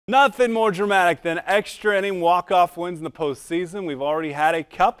Nothing more dramatic than extra inning walk-off wins in the postseason. We've already had a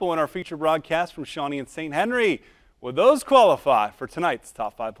couple in our feature broadcast from Shawnee and St. Henry. Will those qualify for tonight's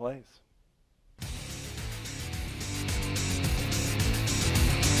top 5 plays?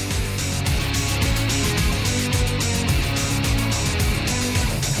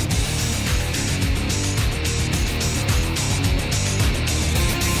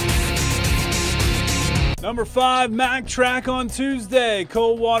 Number 5, Mac Track on Tuesday.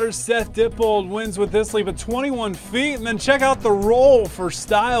 Coldwater's Seth Dippold wins with this leap of 21 feet. And then check out the roll for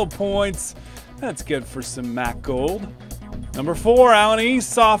style points. That's good for some Mac Gold. Number 4, Allen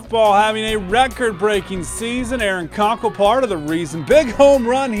East softball having a record-breaking season. Aaron Conkle part of the reason. Big home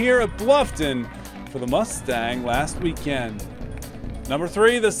run here at Bluffton for the Mustang last weekend. Number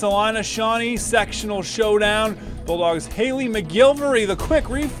 3, the Salina Shawnee sectional showdown. Bulldogs Haley McGilvery, the quick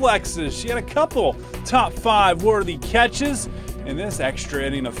reflexes. She had a couple top 5 worthy catches in this extra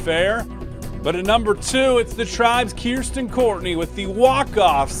inning affair. But at number 2, it's the Tribe's Kirsten Courtney with the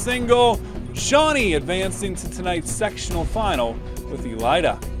walk-off single. Shawnee advancing to tonight's sectional final with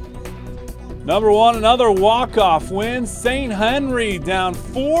Elida. Number 1, another walk-off win. St. Henry down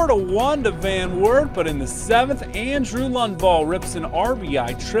 4-1 to Van Wert, but in the 7th, Andrew Lundvall rips an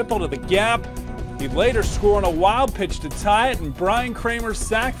RBI triple to the gap. He'd later score on a wild pitch to tie it, and Brian Kramer's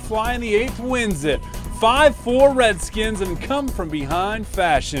sac fly in the 8th wins it. 5-4 Redskins and come from behind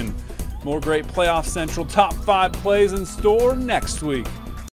fashion. More great Playoff Central top 5 plays in store next week.